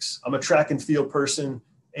Olympics. I'm a track and field person,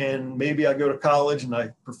 and maybe I go to college and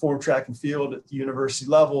I perform track and field at the university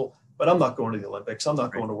level, but I'm not going to the Olympics. I'm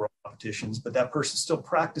not going to world competitions, but that person still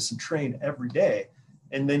practice and train every day.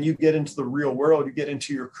 And then you get into the real world, you get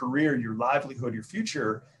into your career, your livelihood, your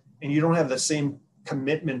future, and you don't have the same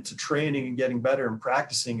commitment to training and getting better and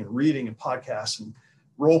practicing and reading and podcasts and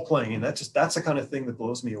role playing. And that's the kind of thing that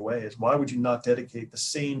blows me away, is why would you not dedicate the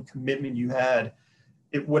same commitment you had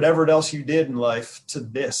at whatever else you did in life to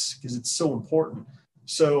this? Because it's so important.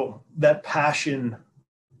 So that passion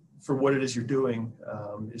for what it is you're doing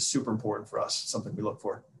is super important for us. It's something we look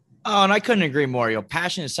for. Oh, and I couldn't agree more.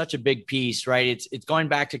 Passion is such a big piece, right? It's going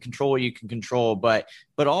back to control what you can control, but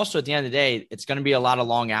also at the end of the day, it's going to be a lot of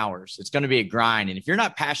long hours. It's going to be a grind. And if you're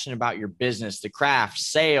not passionate about your business, the craft,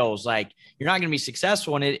 sales, like you're not going to be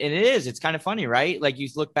successful. And it's kind of funny, right? Like you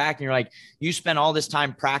look back and you're like, you spent all this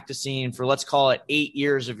time practicing for, let's call it 8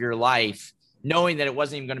 years of your life, knowing that it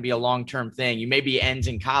wasn't even going to be a long-term thing. You maybe ends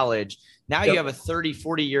in college. Now you have a 30,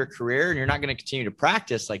 40 year career and you're not going to continue to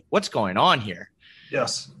practice. Like, what's going on here?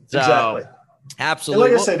 Yes, so, exactly. Absolutely.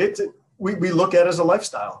 And like I said, we look at it as a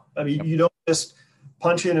lifestyle. I mean, you don't just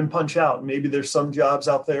punch in and punch out. Maybe there's some jobs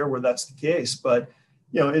out there where that's the case, but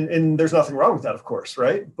and there's nothing wrong with that, of course.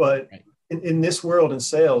 Right. But in this world in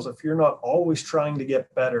sales, if you're not always trying to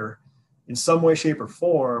get better in some way, shape or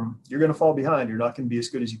form, you're going to fall behind. You're not going to be as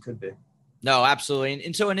good as you could be. No, absolutely.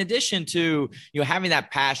 And so in addition to, having that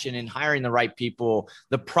passion and hiring the right people,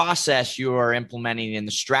 the process you are implementing and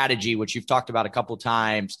the strategy, which you've talked about a couple of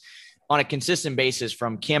times on a consistent basis,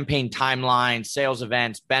 from campaign timelines, sales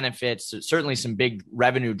events, benefits, certainly some big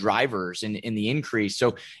revenue drivers in the increase.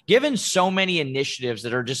 So given so many initiatives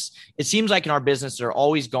that are just, it seems like in our business, they're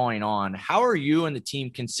always going on, how are you and the team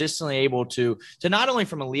consistently able to not only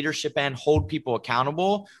from a leadership end, hold people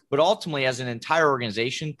accountable, but ultimately as an entire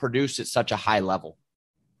organization produce at such a high level?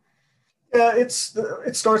 Yeah, it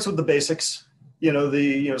starts with the basics. The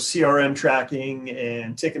CRM tracking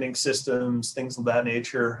and ticketing systems, things of that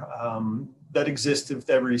nature, that exist with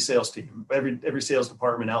every sales team, every sales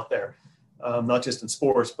department out there, not just in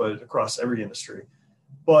sports, but across every industry.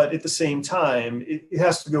 But at the same time, it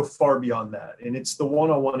has to go far beyond that. And it's the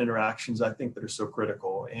one-on-one interactions, I think, that are so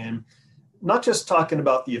critical. And not just talking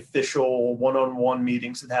about the official one-on-one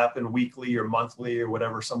meetings that happen weekly or monthly or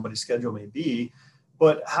whatever somebody's schedule may be,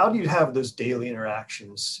 but how do you have those daily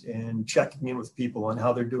interactions and checking in with people on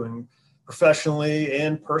how they're doing professionally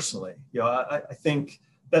and personally? I think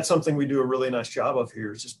that's something we do a really nice job of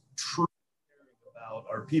here, is just truly caring about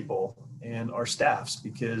our people and our staffs,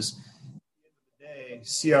 because at the end of the day,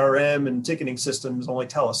 CRM and ticketing systems only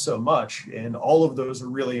tell us so much. And all of those are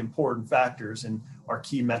really important factors in our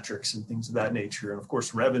key metrics and things of that nature. And of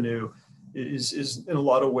course, revenue is in a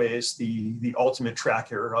lot of ways the ultimate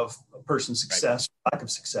tracker of a person's success, lack of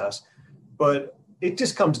success. But it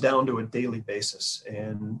just comes down to a daily basis.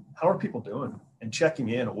 And how are people doing? And checking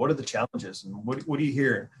in. What are the challenges? And what are you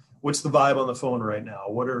hearing? What's the vibe on the phone right now?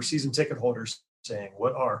 What are season ticket holders saying?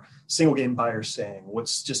 What are single game buyers saying?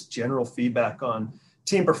 What's just general feedback on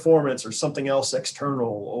team performance or something else external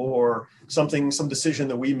or some decision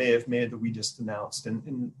that we may have made that we just announced,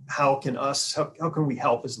 and how can we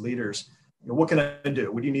help as leaders? What can I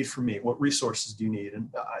do? What do you need from me? What resources do you need? And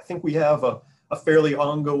I think we have a fairly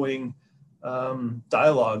ongoing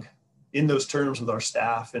dialogue in those terms with our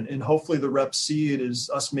staff, and hopefully the reps see it as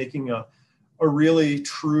us making a really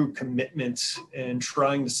true commitment and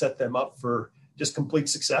trying to set them up for just complete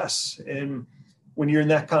success. And when you're in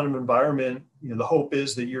that kind of environment, the hope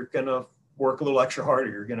is that you're going to work a little extra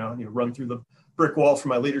harder. You're going to run through the brick wall for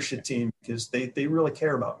my leadership team because they really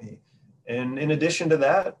care about me. And in addition to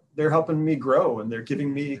that, they're helping me grow and they're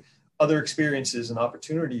giving me other experiences and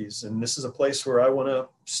opportunities. And this is a place where I want to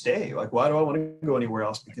stay. Like, why do I want to go anywhere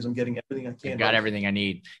else? Because I'm getting everything I can. You've got everything I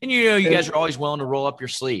need. And, you guys are always willing to roll up your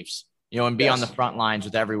sleeves, and be on the front lines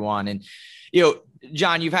with everyone. And,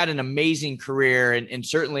 John, you've had an amazing career, and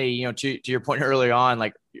certainly, to your point early on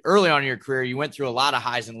in your career, you went through a lot of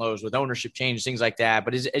highs and lows with ownership change, things like that.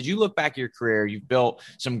 But as you look back at your career, you've built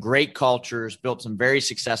some great cultures, built some very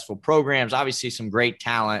successful programs, obviously some great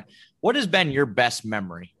talent. What has been your best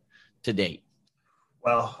memory to date?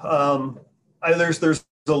 Well, there's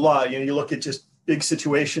a lot. You look at just big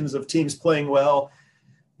situations of teams playing well,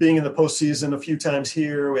 being in the postseason a few times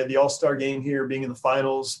here. We had the All-Star game here, being in the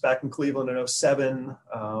finals back in Cleveland in 2007.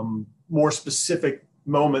 More specific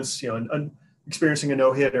moments, experiencing a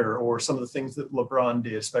no-hitter or some of the things that LeBron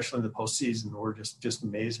did, especially in the postseason, were just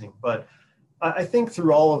amazing. But I think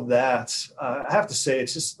through all of that, I have to say,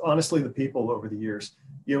 it's just honestly the people over the years.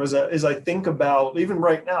 As I think about, even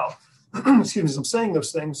right now, excuse me, as I'm saying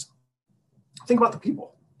those things, think about the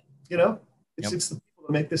people. It's the people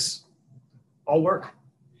that make this all work.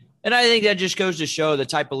 And I think that just goes to show the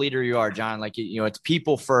type of leader you are, John. It's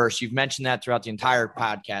people first. You've mentioned that throughout the entire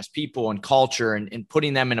podcast, people and culture and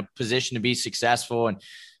putting them in a position to be successful. And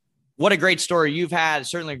what a great story you've had.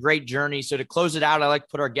 Certainly a great journey. So to close it out, I like to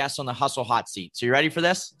put our guests on the hustle hot seat. So you ready for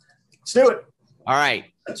this? Let's do it. All right.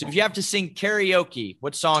 So if you have to sing karaoke,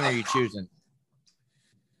 what song are you choosing?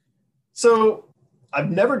 So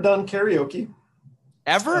I've never done karaoke.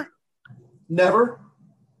 Ever? Never.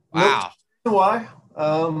 Wow. Why?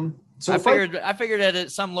 I figured that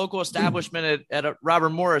at some local establishment at Robert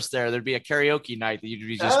Morris there'd be a karaoke night that you'd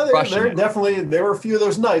be just crushing it. There were a few of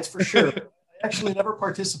those nights for sure. I actually never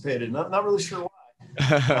participated. Not really sure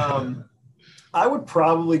why. I would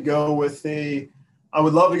probably go with I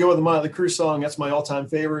would love to go with the Motley Crue song. That's my all-time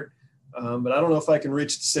favorite. But I don't know if I can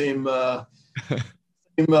reach the same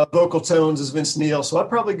vocal tones as Vince Neil. So I'd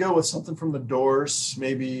probably go with something from The Doors,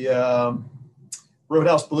 maybe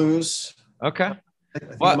Roadhouse Blues. Okay. I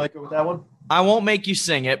think I might go with that one. I won't make you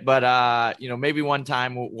sing it, but maybe one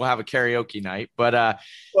time we'll have a karaoke night. But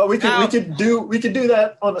we could do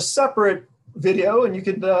that on a separate video, and you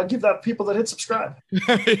could give that people that hit subscribe.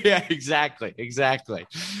 Yeah, exactly.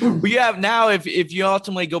 We have now, if you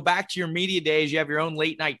ultimately go back to your media days, you have your own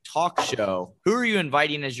late night talk show. Who are you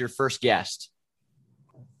inviting as your first guest?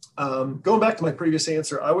 Going back to my previous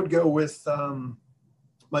answer, I would go with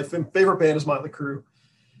my favorite band is Motley Crue.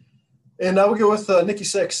 And I would go with Nikki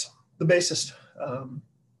Sixx, the bassist.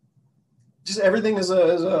 Just everything as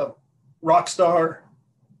a rock star,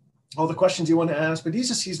 all the questions you want to ask. But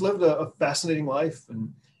he's lived a fascinating life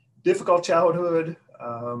and difficult childhood,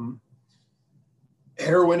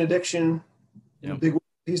 heroin addiction, big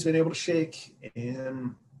he's been able to shake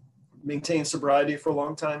and maintain sobriety for a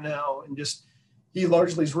long time now. And just he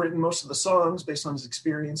largely has written most of the songs based on his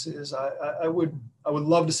experiences. I would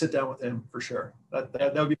love to sit down with him for sure. That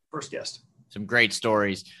would be the first guest. Some great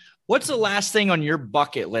stories. What's the last thing on your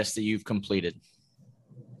bucket list that you've completed?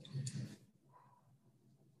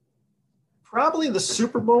 Probably the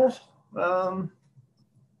Super Bowl.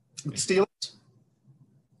 Steelers.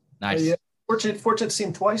 Nice. Fortunate to see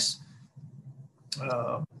him twice.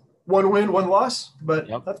 One win, one loss, but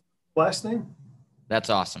that's the last thing. That's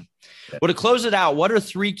awesome. Well, to close it out, what are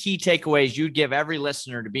 3 key takeaways you'd give every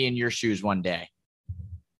listener to be in your shoes one day?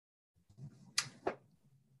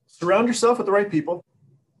 Surround yourself with the right people.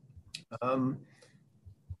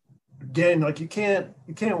 Again, you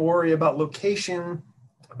can't worry about location,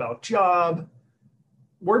 about job.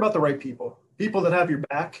 Worry about the right people. People that have your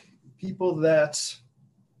back. People that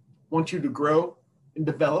want you to grow and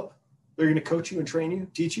develop. They're going to coach you and train you,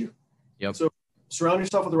 teach you. Yep. So surround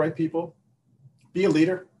yourself with the right people. Be a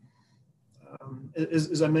leader.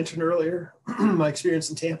 As I mentioned earlier, my experience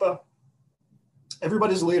in Tampa,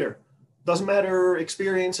 everybody's a leader. Doesn't matter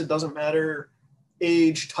experience. It doesn't matter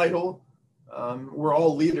age, title. We're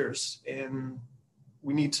all leaders, and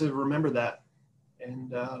we need to remember that. And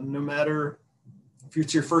no matter if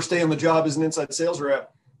it's your first day on the job as an inside sales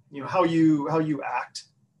rep, how you act,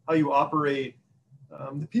 how you operate.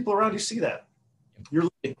 The people around you see that you're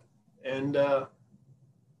leading, and I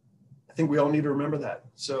think we all need to remember that.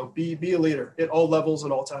 So be a leader at all levels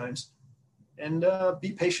at all times, and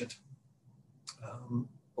be patient.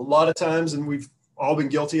 A lot of times, and we've all been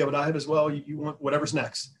guilty of it, I have as well, you want whatever's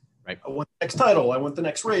next. Right. I want the next title, I want the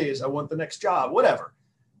next raise, I want the next job, whatever.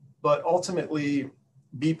 But ultimately,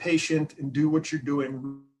 be patient and do what you're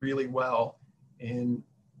doing really well. And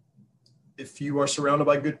if you are surrounded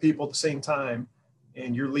by good people at the same time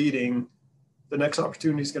and you're leading, the next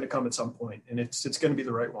opportunity is going to come at some point, and it's going to be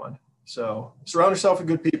the right one. So surround yourself with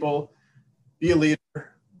good people, be a leader,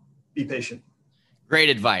 be patient. Great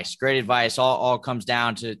advice. Great advice. All comes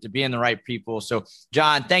down to being the right people. So,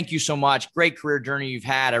 John, thank you so much. Great career journey you've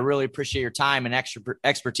had. I really appreciate your time and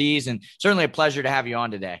expertise, and certainly a pleasure to have you on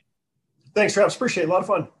today. Thanks, Travis. Appreciate it. A lot of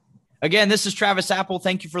fun. Again, this is Travis Apple.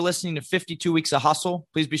 Thank you for listening to 52 Weeks of Hustle.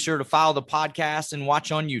 Please be sure to follow the podcast and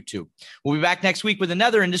watch on YouTube. We'll be back next week with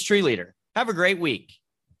another industry leader. Have a great week.